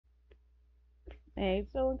Hey,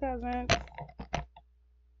 chillin' cousins.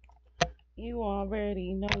 You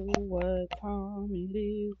already know what time it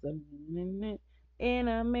is.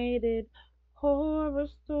 Animated horror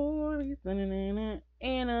stories.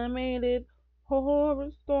 Animated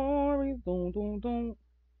horror stories. Boom, boom, boom.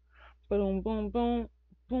 Boom, boom, boom.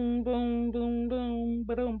 Boom, boom, boom, boom.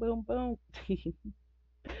 Boom, boom, boom.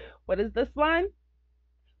 What is this one?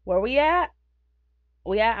 Where we at?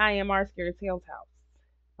 We at IMR Scared Tales house.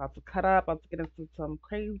 About to cut up. About to get into some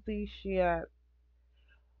crazy shit.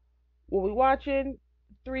 What we watching?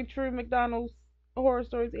 Three True McDonald's Horror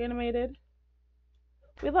Stories animated.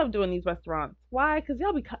 We love doing these restaurants. Why? Because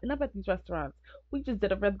y'all be cutting up at these restaurants. We just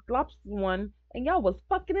did a Red Lobster one, and y'all was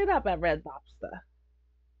fucking it up at Red Lobster.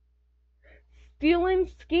 Stealing,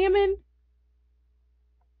 scamming.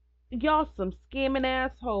 Y'all some scamming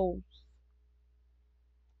assholes.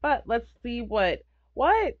 But let's see what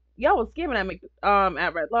y'all was scamming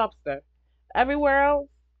at Red Lobster. Everywhere else,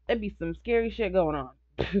 it'd be some scary shit going on.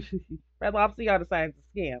 Red Lobster, y'all decided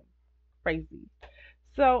to scam. Crazy.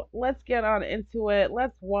 So let's get on into it.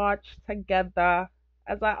 Let's watch together.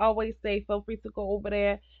 As I always say, feel free to go over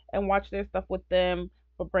there and watch their stuff with them,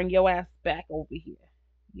 but bring your ass back over here.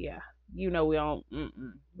 Yeah, you know we don't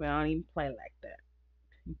even play like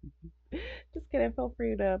that. Just kidding. Feel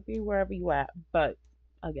free to be wherever you at, but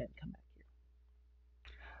again, come back here.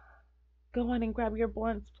 Go on and grab your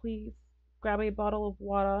blunts, please. Grab a bottle of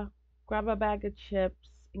water. Grab a bag of chips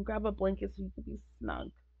and grab a blanket so you can be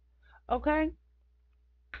snug. Okay?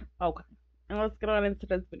 Okay. And let's get on into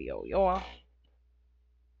this video, y'all.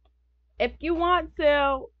 If you want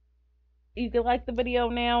to, you can like the video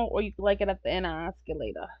now or you can like it at the end. I'll ask you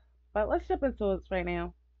later. But let's jump into this right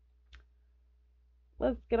now.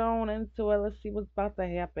 Let's get on into it. Let's see what's about to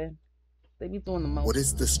happen. They be doing the most. What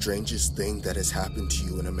is the strangest thing that has happened to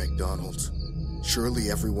you in a McDonald's? Surely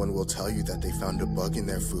everyone will tell you that they found a bug in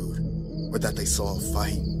their food, or that they saw a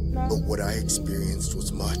fight. No. But what I experienced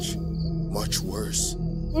was much, much worse.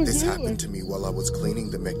 This happened to me while I was cleaning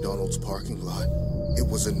the McDonald's parking lot. It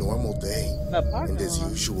was a normal day, and as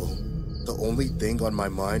usual, the only thing on my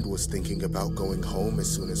mind was thinking about going home as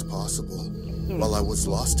soon as possible. While I was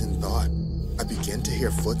lost in thought, I began to hear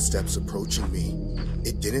footsteps approaching me.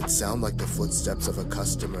 It didn't sound like the footsteps of a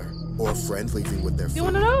customer or a friend leaving with their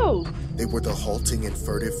food. They were the halting and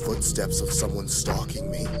furtive footsteps of someone stalking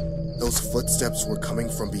me. Those footsteps were coming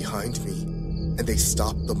from behind me, and they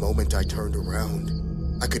stopped the moment I turned around.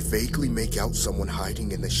 I could vaguely make out someone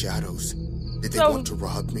hiding in the shadows. Did they want to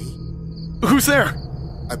rob me? Who's there?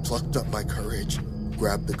 I plucked up my courage,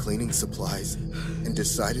 grabbed the cleaning supplies, and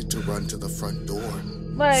decided to run to the front door.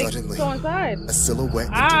 Suddenly, a silhouette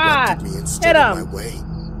interrupted me and stood in my way.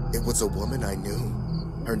 It was a woman I knew.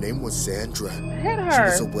 Her name was Sandra. She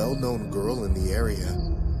was a well-known girl in the area,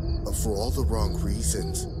 but for all the wrong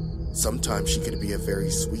reasons. Sometimes she could be a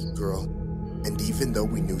very sweet girl, and even though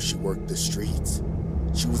we knew she worked the streets,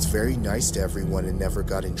 she was very nice to everyone and never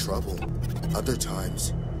got in trouble. Other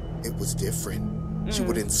times, it was different. She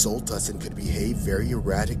would insult us and could behave very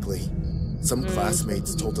erratically. Some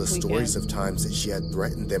classmates told us stories of times that she had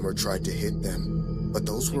threatened them or tried to hit them, but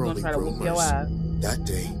those were only rumors. That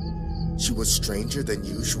day, she was stranger than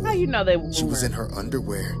usual. How you know they were rumors? She was in her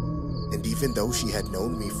underwear, and even though she had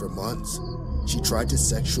known me for months, she tried to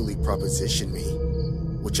sexually proposition me,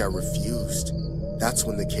 which I refused. That's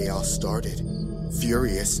when the chaos started.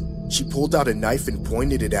 Furious, she pulled out a knife and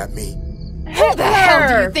pointed it at me. Who the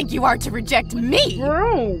hell do you think you are to reject me?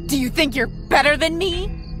 Do you think you're better than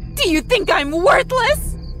me? Do you think I'm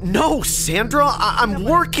worthless? No, Sandra, I'm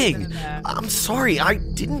working. I'm sorry, I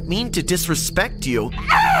didn't mean to disrespect you.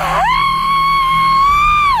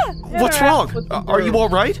 What's wrong? Are you all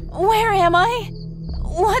right? Where am I?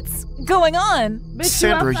 What's going on?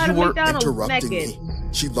 Sandra, you were interrupting me.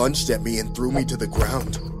 She lunged at me and threw me to the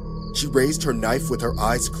ground. She raised her knife with her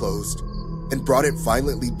eyes closed and brought it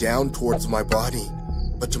violently down towards my body.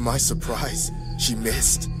 But to my surprise, she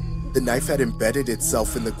missed. The knife had embedded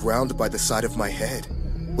itself in the ground by the side of my head.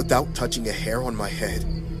 Without touching a hair on my head,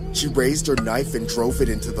 she raised her knife and drove it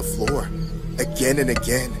into the floor, again and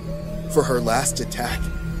again. For her last attack,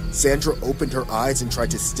 Sandra opened her eyes and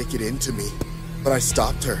tried to stick it into me, but I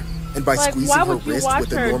stopped her, and by squeezing her wrist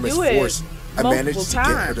with enormous force, I managed to get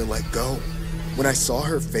her to let go. When I saw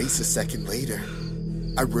her face a second later,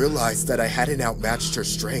 I realized that I hadn't outmatched her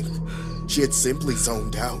strength. She had simply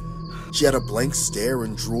zoned out. She had a blank stare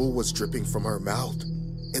and drool was dripping from her mouth.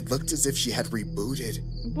 It looked as if she had rebooted.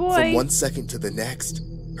 From one second to the next,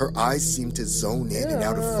 her eyes seemed to zone in and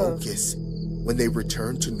out of focus. When they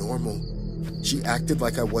returned to normal, she acted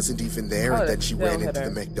like I wasn't even there, and then she ran into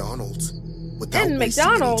the McDonald's. Without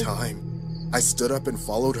wasting any time, I stood up and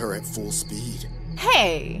followed her at full speed.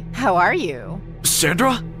 Hey, how are you?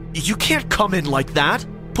 Sandra, you can't come in like that.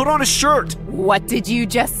 Put on a shirt. What did you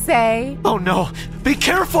just say? Oh no, be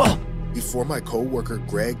careful. Before my co-worker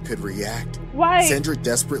Greg could react, Why? Sandra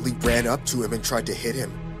desperately ran up to him and tried to hit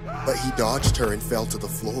him, but he dodged her and fell to the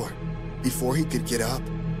floor. Before he could get up,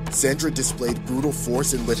 Sandra displayed brutal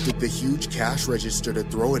force and lifted the huge cash register to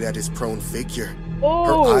throw it at his prone figure.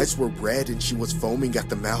 Oh, Her eyes were red and she was foaming at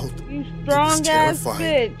the mouth. you It was strong ass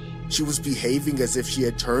terrifying. bitch. She was behaving as if she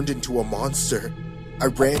had turned into a monster. I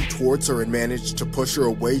ran towards her and managed to push her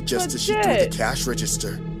away just Good as she threw the shit. cash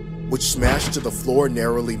register, which smashed to the floor,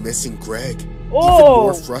 narrowly missing Greg. Even Oh,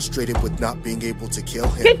 more frustrated with not being able to kill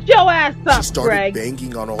him, get your ass she up, started Greg.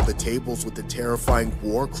 banging on all the tables with a terrifying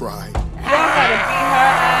war cry. Y'all gotta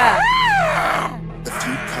beat her ass. The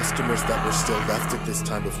few customers that were still left at this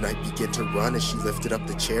time of night began to run as she lifted up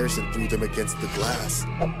the chairs and threw them against the glass.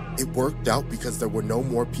 It worked out because there were no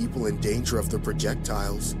more people in danger of the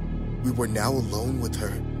projectiles. We were now alone with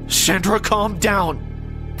her. Sandra, calm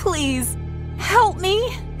down. Please, help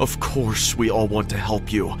me. Of course, we all want to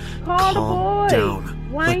help you. Call Calm the boys.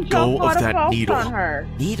 down. Why Let ain't y'all go of called a that false needle. on her?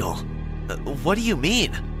 Needle? What do you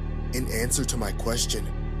mean? In answer to my question,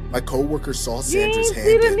 my coworker saw You Sandra's ain't hand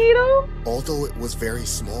see the and, needle? although it was very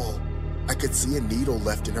small, I could see a needle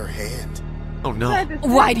left in her hand. Oh no.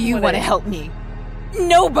 Why do you want to help me?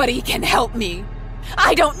 Nobody can help me.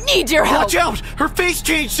 I don't need your help. Watch out! Her face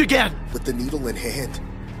changed again! With the needle in hand,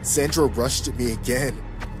 Sandra rushed at me again,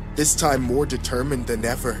 this time more determined than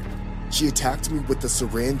ever. She attacked me with the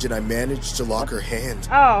syringe and I managed to lock her hand.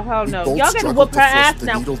 Oh, hell We no. both Y'all gonna struggled whoop to her force ass the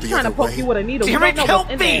now. needle She's the trying to other poke way. you with a needle. Damn You it, don't know what's help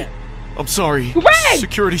in me! there. I'm sorry. Greg!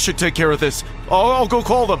 Security should take care of this. I'll go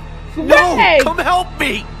call them. Greg! No! Come help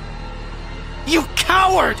me! You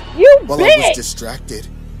coward! You While I was bitch! distracted,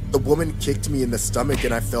 the woman kicked me in the stomach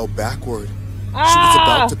and I fell backward. She was Ah!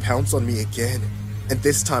 about to pounce on me again, and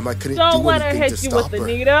this time I couldn't Don't do let her anything to hit you stop with the her.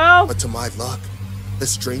 needle. But to my luck, the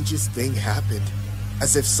strangest thing happened.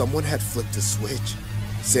 As if someone had flipped a switch,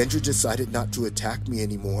 Sandra decided not to attack me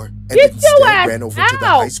anymore and Get your instead ass ran over to the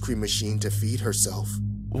out! ice cream machine to feed herself.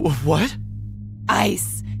 What?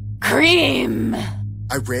 Ice cream.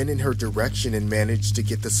 I ran in her direction and managed to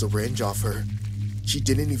get the syringe off her. She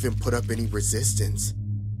didn't even put up any resistance.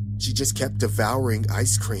 She just kept devouring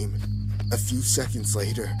ice cream. A few seconds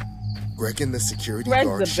later, Greg and the security Greg's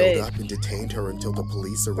guard a showed bitch. up and detained her until the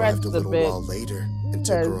police Greg's arrived a a little bitch. while later and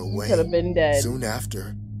took her away. Could have been dead. Soon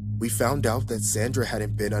after, we found out that Sandra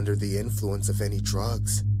hadn't been under the influence of any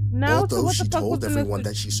drugs. No, so Although what she the fuck told was in this everyone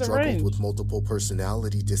that she struggled syringe? with multiple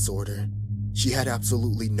personality disorder, she had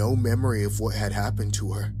absolutely no memory of what had happened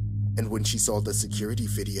to her. And when she saw the security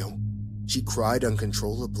video, she cried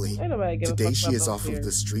uncontrollably. Ain't nobody give a Today fuck she about is those off of tears.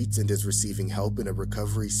 the streets and is receiving help in a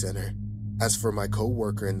recovery center. As for my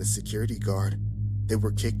co-worker and the security guard, they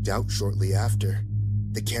were kicked out shortly after.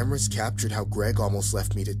 The cameras captured how Greg almost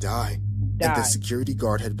left me to die, and the security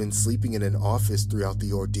guard had been sleeping in an office throughout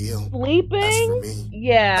the ordeal. Sleeping? As for me,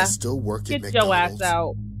 Yeah. I still work at Get your ass McDonald's,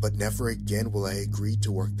 out. but never again will I agree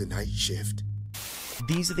to work the night shift.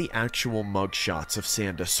 These are the actual mugshots of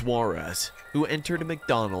Sandra Suarez, who entered a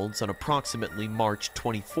McDonald's on approximately March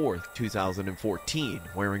 24th, 2014,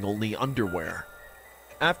 wearing only underwear.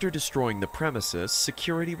 After destroying the premises,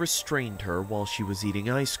 security restrained her while she was eating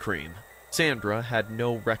ice cream. Sandra had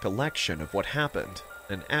no recollection of what happened,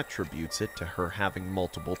 and attributes it to her having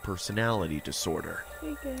multiple personality disorder.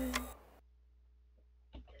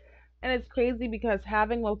 And it's crazy because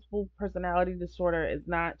having multiple personality disorder is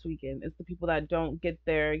not tweaking. It's the people that don't get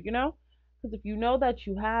there, you know? Because if you know that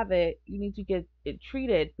you have it, you need to get it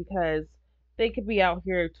treated because they could be out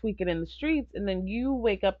here tweaking in the streets and then you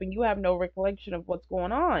wake up and you have no recollection of what's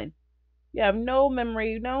going on. You have no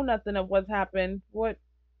memory, no nothing of what's happened, what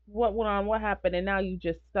went on, what happened, and now you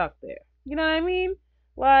just stuck there. You know what I mean?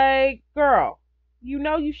 Like, girl, you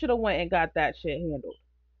know you should have went and got that shit handled.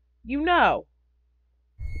 You know.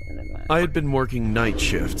 I had been working night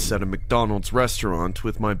shifts at a McDonald's restaurant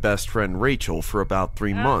with my best friend Rachel for about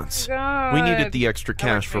 3 months. We needed the extra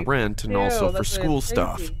cash for rent and also for school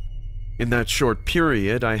stuff. In that short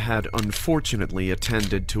period, I had unfortunately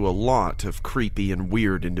attended to a lot of creepy and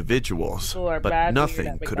weird individuals, but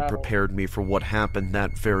nothing could have prepared me for what happened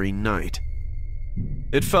that very night.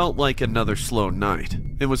 It felt like another slow night.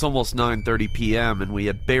 It was almost 9:30 p.m. and we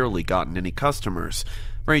had barely gotten any customers.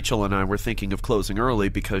 Rachel and I were thinking of closing early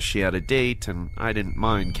because she had a date and I didn't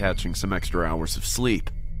mind catching some extra hours of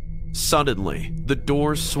sleep. Suddenly, the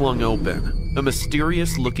doors swung open. A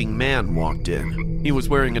mysterious-looking man walked in. He was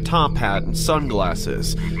wearing a top hat and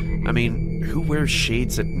sunglasses. I mean, who wears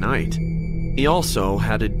shades at night? He also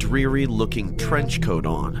had a dreary-looking trench coat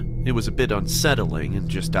on. It was a bit unsettling and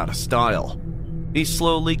just out of style. He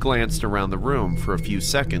slowly glanced around the room for a few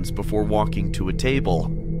seconds before walking to a table.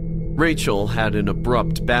 Rachel had an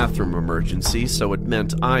abrupt bathroom emergency, so it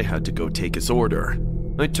meant I had to go take his order.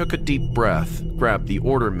 I took a deep breath, grabbed the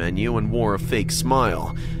order menu, and wore a fake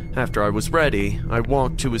smile. After I was ready, I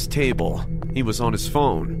walked to his table. He was on his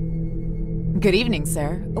phone. Good evening,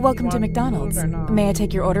 sir. Welcome to McDonald's. May I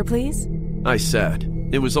take your order, please? I said.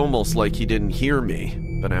 It was almost like he didn't hear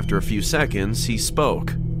me, but after a few seconds, he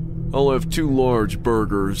spoke. I'll have 2 large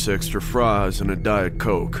burgers, extra fries, and a Diet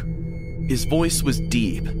Coke. His voice was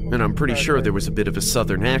deep, and I'm pretty sure there was a bit of a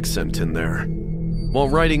southern accent in there. While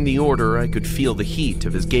writing the order, I could feel the heat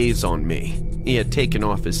of his gaze on me. He had taken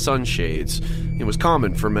off his sunshades. It was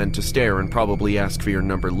common for men to stare and probably ask for your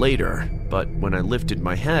number later, but when I lifted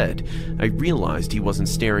my head, I realized he wasn't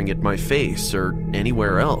staring at my face or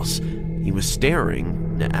anywhere else. He was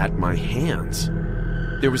staring at my hands.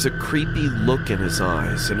 There was a creepy look in his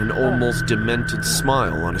eyes and an almost demented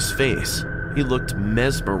smile on his face. He looked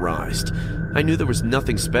mesmerized. I knew there was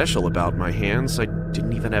nothing special about my hands. I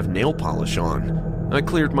didn't even have nail polish on. I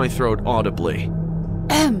cleared my throat audibly.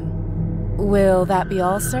 Will that be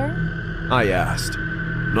all, sir? I asked.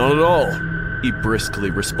 Not at all, he briskly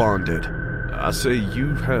responded. I say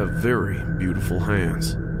you have very beautiful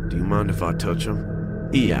hands. Do you mind if I touch them?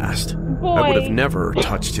 He asked. Boy. I would have never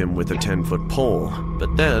touched him with a 10-foot pole,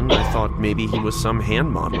 but then I thought maybe he was some hand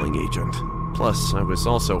modeling agent. Plus, I was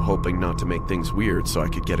also hoping not to make things weird so I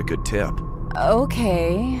could get a good tip.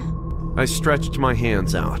 Okay. I stretched my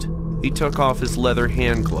hands out. He took off his leather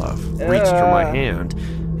hand glove, reached for my hand,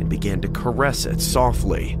 and began to caress it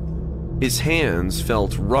softly. His hands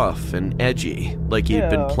felt rough and edgy, like he had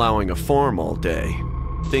been plowing a farm all day.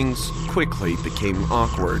 Things quickly became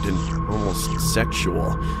awkward and almost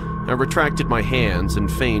sexual. I retracted my hands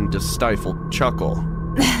and feigned a stifled chuckle.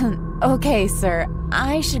 Okay, sir.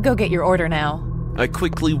 I should go get your order now. I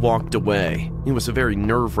quickly walked away. It was a very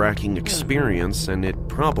nerve-wracking experience, and it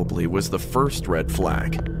probably was the first red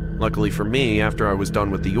flag. Luckily for me, after I was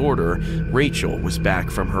done with the order, Rachel was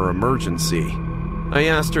back from her emergency. I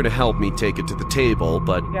asked her to help me take it to the table,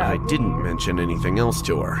 but I didn't mention anything else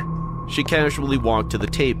to her. She casually walked to the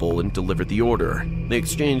table and delivered the order. They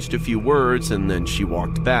exchanged a few words, and then she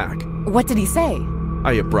walked back. What did he say?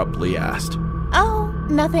 I abruptly asked. Oh,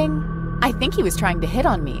 nothing. I think he was trying to hit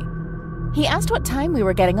on me. He asked what time we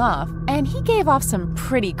were getting off, and he gave off some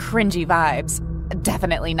pretty cringy vibes.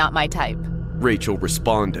 Definitely not my type. Rachel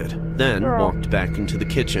responded, then walked back into the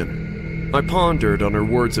kitchen. I pondered on her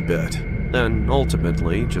words a bit, then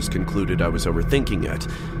ultimately just concluded I was overthinking it.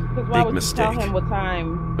 Big mistake.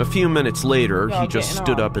 A few minutes later, he just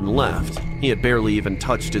stood up and left. He had barely even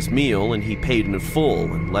touched his meal, and he paid in full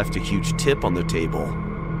and left a huge tip on the table.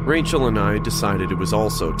 Rachel and I decided it was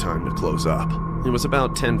also time to close up. It was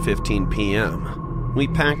about 10:15 p.m. We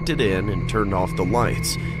packed it in and turned off the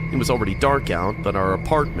lights. It was already dark out, but our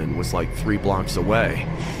apartment was like 3 blocks away.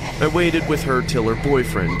 I waited with her till her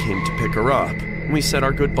boyfriend came to pick her up. We said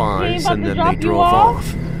our goodbyes, and then they drove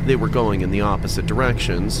off. They were going in the opposite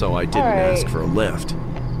direction, so I didn't ask for a lift.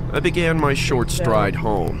 I began my short stride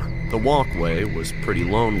home. The walkway was pretty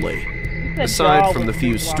lonely. Aside from the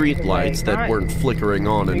few street lights that weren't flickering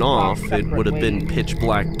on and off, it would have been pitch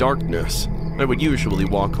black darkness. I would usually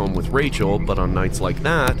walk home with Rachel, but on nights like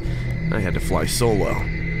that, I had to fly solo.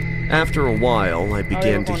 After a while, I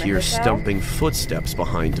began to hear stumping footsteps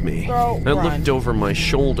behind me. I looked over my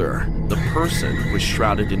shoulder. The person was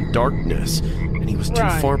shrouded in darkness, and he was too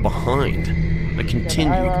far behind. I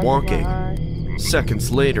continued walking.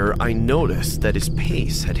 Seconds later, I noticed that his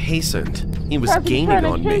pace had hastened. He was gaining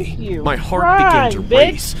on me. My heart began to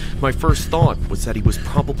race. My first thought was that he was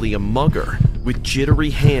probably a mugger. With jittery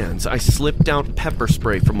hands, I slipped out pepper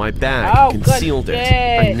spray from my bag and concealed it.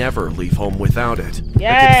 I never leave home without it.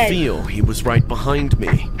 I could feel he was right behind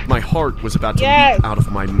me. My heart was about to leap out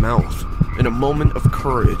of my mouth. In a moment of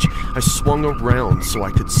courage, I swung around so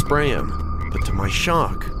I could spray him. But to my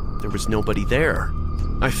shock, there was nobody there.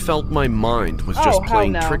 I felt my mind was just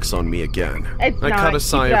playing tricks on me again. I cut a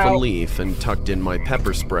sigh of relief and tucked in my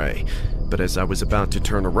pepper spray. But as I was about to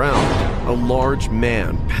turn around, a large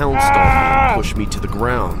man pounced on me and pushed me to the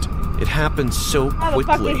ground. It happened so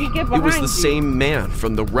quickly. It was the same man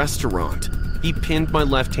from the restaurant. He pinned my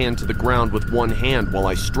left hand to the ground with one hand while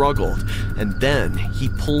I struggled, and then he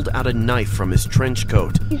pulled out a knife from his trench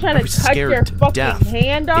coat. I was scared to death.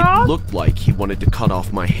 It looked like he wanted to cut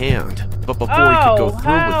off my hand. but before he could go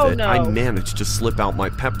through hell with it, no. I managed to slip out my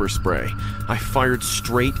pepper spray. I fired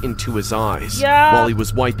straight into his eyes. Yeah. While he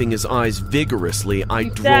was wiping his eyes vigorously, I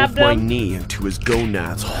drove my knee into his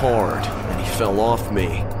gonads hard, and he fell off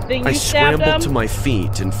me. I scrambled to my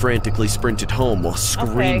feet and frantically sprinted home while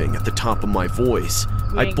screaming at the top of my voice.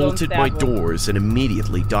 I bolted my doors and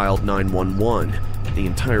immediately dialed 911. The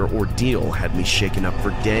entire ordeal had me shaken up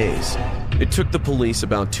for days. It took the police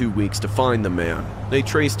about 2 weeks to find the man. They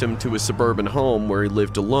traced him to his suburban home where he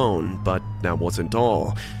lived alone, but that wasn't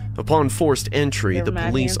all. Upon forced entry, the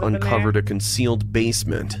police uncovered a concealed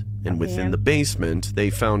basement, and within the basement, they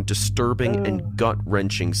found disturbing and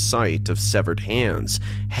gut-wrenching sight of severed hands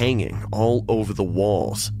hanging all over the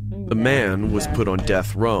walls. The man was put on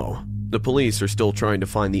death row. The police are still trying to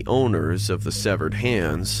find the owners of the severed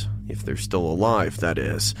hands, if they're still alive, that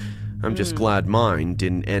is. I'm just glad mine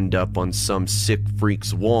didn't end up on some sick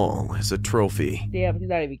freak's wall as a trophy. Damn, he's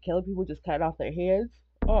not even killing people, just cut off their heads?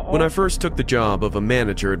 When I first took the job of a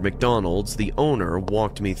manager at McDonald's, the owner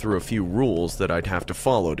walked me through a few rules that I'd have to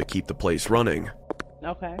follow to keep the place running.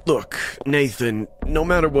 Okay. Look, Nathan, no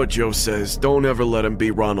matter what Joe says, don't ever let him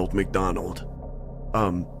be Ronald McDonald.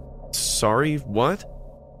 Sorry, what?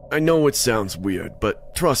 I know it sounds weird,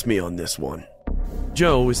 but trust me on this one.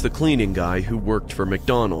 Joe is the cleaning guy who worked for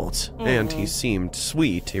McDonald's, and he seemed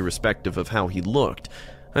sweet, irrespective of how he looked.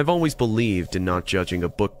 I've always believed in not judging a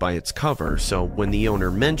book by its cover, so when the owner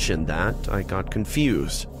mentioned that, I got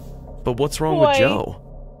confused. But what's wrong with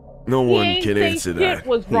Joe? No one can answer that.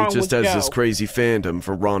 He just has this crazy fandom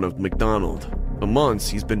for Ronald McDonald. For months,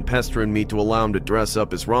 he's been pestering me to allow him to dress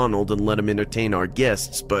up as Ronald and let him entertain our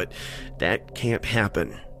guests, but that can't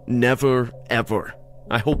happen. Never, ever.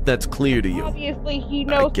 I hope that's clear to you. Obviously, he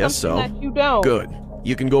knows something that you don't. Good.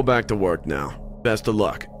 You can go back to work now. Best of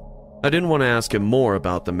luck. I didn't want to ask him more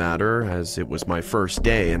about the matter, as it was my first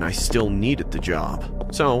day and I still needed the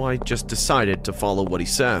job. So I just decided to follow what he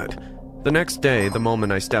said. The next day, the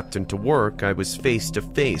moment I stepped into work, I was face to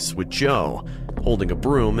face with Joe. Holding a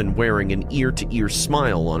broom and wearing an ear-to-ear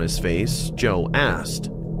smile on his face, Joe asked,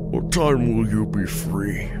 "What time will you be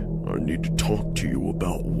free? I need to talk to you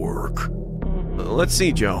about work." Let's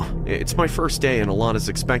see, Joe. It's my first day and a lot is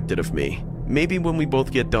expected of me. Maybe when we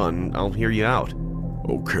both get done, I'll hear you out.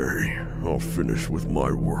 Okay, I'll finish with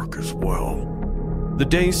my work as well. The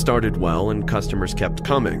day started well and customers kept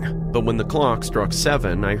coming, but when the clock struck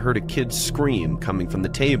 7, I heard a kid scream coming from the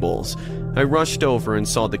tables. I rushed over and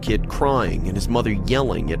saw the kid crying and his mother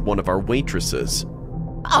yelling at one of our waitresses.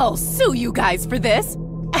 I'll sue you guys for this!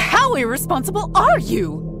 How irresponsible are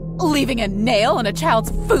you? Leaving a nail on a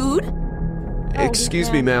child's food?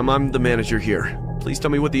 Excuse me, ma'am, I'm the manager here. Please tell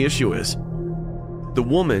me what the issue is. The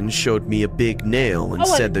woman showed me a big nail and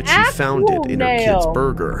said that she found it in her kid's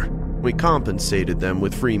burger. We compensated them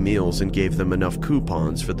with free meals and gave them enough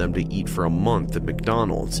coupons for them to eat for a month at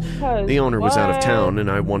McDonald's. The owner was out of town and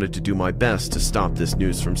I wanted to do my best to stop this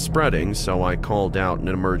news from spreading, so I called out an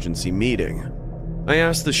emergency meeting. I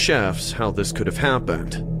asked the chefs how this could have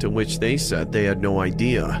happened, to which they said they had no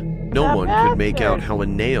idea. No one could make out how a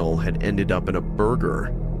nail had ended up in a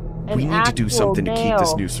burger. We need to do something to keep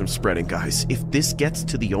this news from spreading, guys. If this gets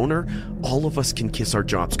to the owner, all of us can kiss our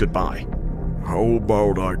jobs goodbye. How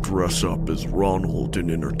about I dress up as Ronald and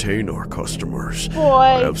entertain our customers?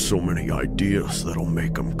 I have so many ideas that'll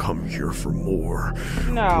make them come here for more.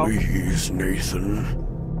 Please, Nathan.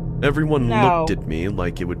 Everyone looked at me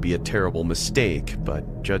like it would be a terrible mistake,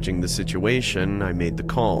 but judging the situation, I made the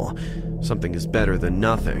call. Something is better than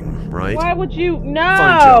nothing, right? Why would you? No!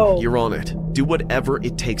 Fine, Joe, you're on it. Do whatever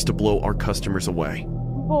it takes to blow our customers away.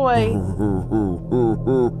 Boy.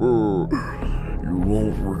 You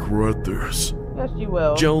won't regret this. Yes, you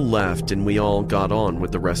will. Joe left and we all got on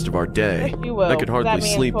with the rest of our day. Yes, you will. I could hardly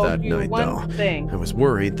sleep that night, though. I was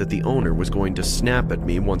worried that the owner was going to snap at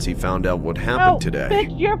me once he found out what happened today.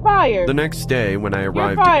 Bitch, you're fired. The next day, when I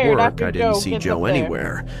arrived at work, I didn't see Joe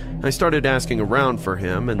anywhere. I started asking around for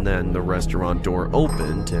him, and then the restaurant door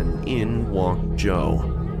opened, and in walked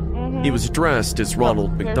Joe. He was dressed as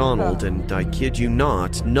Ronald McDonald, and I kid you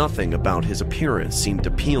not, nothing about his appearance seemed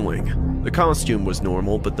appealing. The costume was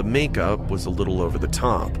normal, but the makeup was a little over the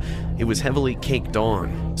top. It was heavily caked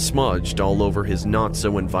on, smudged all over his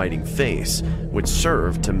not-so-inviting face, which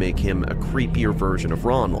served to make him a creepier version of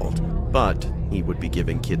Ronald. But he would be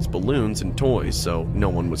giving kids balloons and toys, so no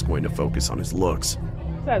one was going to focus on his looks.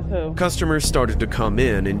 Says who? Customers started to come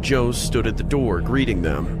in, and Joe stood at the door greeting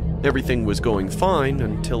them. Everything was going fine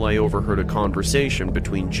until I overheard a conversation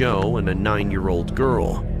between Joe and a 9-year-old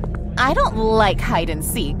girl. I don't like hide and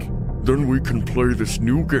seek. Then we can play this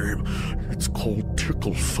new game. It's called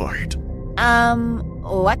Tickle Fight.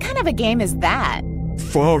 What kind of a game is that?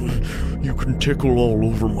 Fun. You can tickle all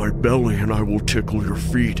over my belly and I will tickle your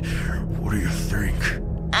feet. What do you think?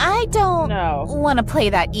 I don't want to play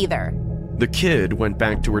that either. The kid went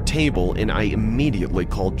back to her table and I immediately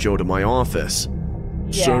called Joe to my office.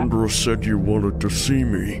 Yeah. Sandra said you wanted to see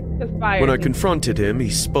me. When I confronted him, he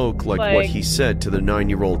spoke like what he said to the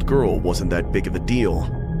 9-year-old girl wasn't that big of a deal.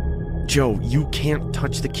 Joe, you can't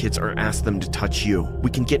touch the kids or ask them to touch you. We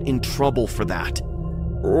can get in trouble for that.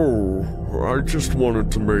 Oh, I just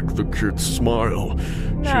wanted to make the kids smile.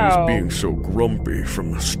 No. She was being so grumpy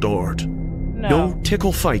from the start. No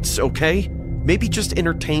tickle fights, okay? Maybe just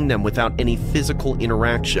entertain them without any physical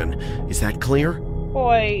interaction. Is that clear?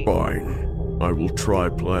 Boy. Fine. I will try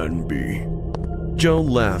plan B. Joe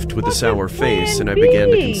left with a sour face, and I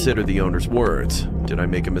began to consider the owner's words. Did I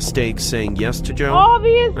make a mistake saying yes to Joe?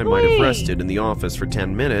 Obviously. I might have rested in the office for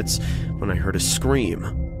 10 minutes when I heard a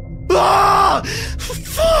scream. Ah!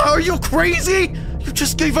 Are you crazy? You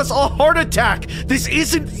just gave us a heart attack! This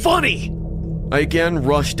isn't funny! I again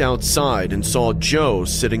rushed outside and saw Joe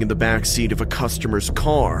sitting in the back seat of a customer's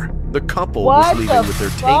car. The couple was leaving with their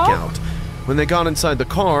takeout. When they got inside the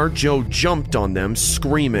car, Joe jumped on them,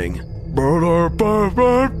 screaming, I'm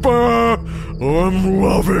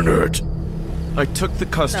loving it. I took the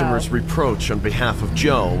customer's reproach on behalf of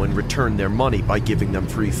Joe and returned their money by giving them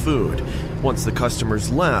free food. Once the customers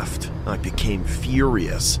left, I became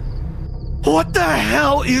furious. What the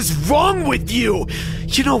hell is wrong with you?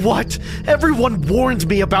 You know what? Everyone warned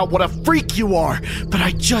me about what a freak you are, but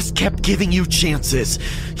I just kept giving you chances.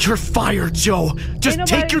 You're fired, Joe. Just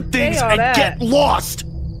take your things and get lost.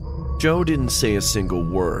 Joe didn't say a single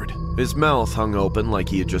word. His mouth hung open like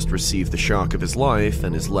he had just received the shock of his life,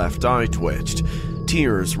 and his left eye twitched.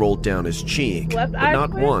 Tears rolled down his cheek, but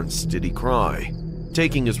not once did he cry.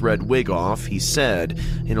 Taking his red wig off, he said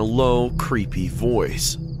in a low, creepy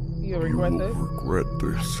voice, You regret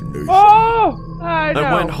this, Nathan. Oh!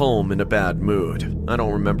 I went home in a bad mood. I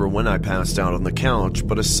don't remember when I passed out on the couch,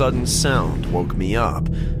 but a sudden sound woke me up.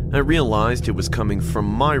 I realized it was coming from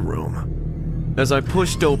my room. As I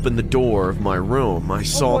pushed open the door of my room, I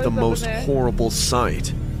saw the most horrible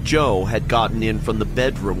sight. Joe had gotten in from the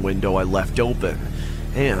bedroom window I left open,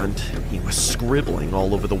 and he was scribbling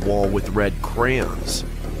all over the wall with red crayons.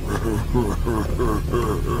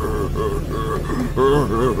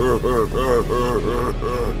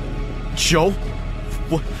 Joe?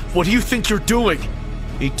 What do you think you're doing?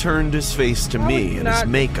 He turned his face to me, and his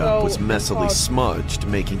makeup was messily smudged,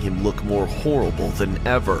 making him look more horrible than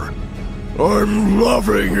ever. I'm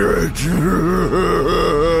loving it.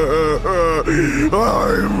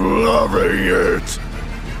 I'm loving it.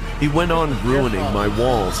 He went on ruining my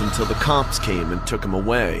walls until the cops came and took him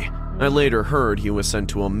away. I later heard he was sent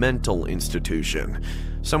to a mental institution.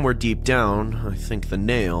 Somewhere deep down, I think the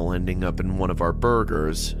nail ending up in one of our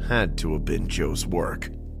burgers had to have been Joe's work.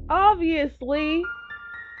 Obviously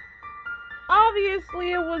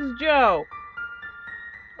it was Joe.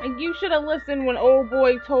 And you should have listened when old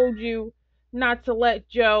boy told you not to let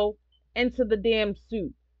Joe into the damn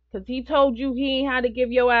suit. Because he told you he ain't had to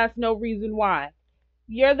give your ass no reason why.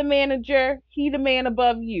 You're the manager, he the man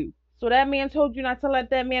above you. So that man told you not to let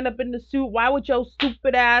that man up in the suit. Why would your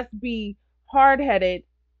stupid ass be hard-headed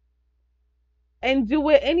and do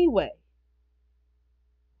it anyway?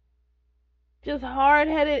 Just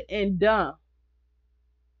hard-headed and dumb.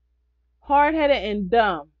 Hard-headed and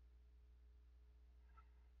dumb.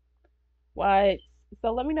 What?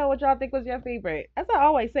 So let me know what y'all think was your favorite. As I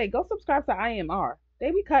always say, go subscribe to IMR. They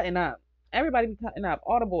be cutting up. Everybody be cutting up.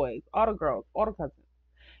 All the boys, all the girls, all the cousins.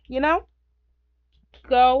 You know?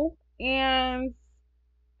 Go and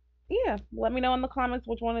yeah, let me know in the comments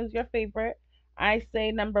which one is your favorite. I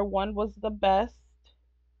say number 1 was the best,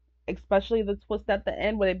 especially the twist at the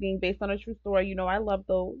end with it being based on a true story. You know I love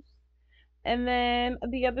those. And then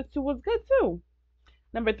the other 2 was good too.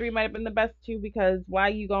 Number 3 might have been the best too, because why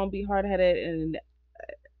you gonna be hard-headed and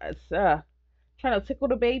trying to tickle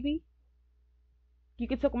the baby? You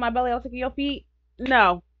can tickle my belly, I'll tickle your feet.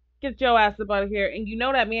 No, get your ass up out of here. And you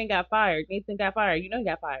know that man got fired. Nathan got fired. You know he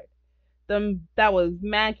got fired. That was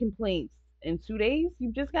mad complaints in 2 days.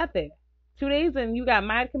 You just got there 2 days and you got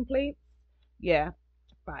mad complaints. Yeah,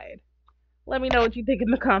 fired. Let me know what you think in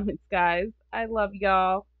the comments, guys. I love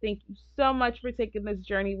y'all. Thank you so much for taking this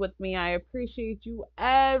journey with me. I appreciate you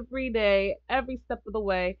every day, every step of the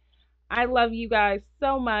way. I love you guys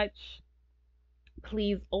so much.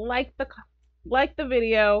 Please like the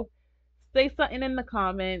video, say something in the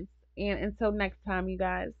comments, and until next time, you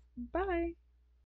guys, bye.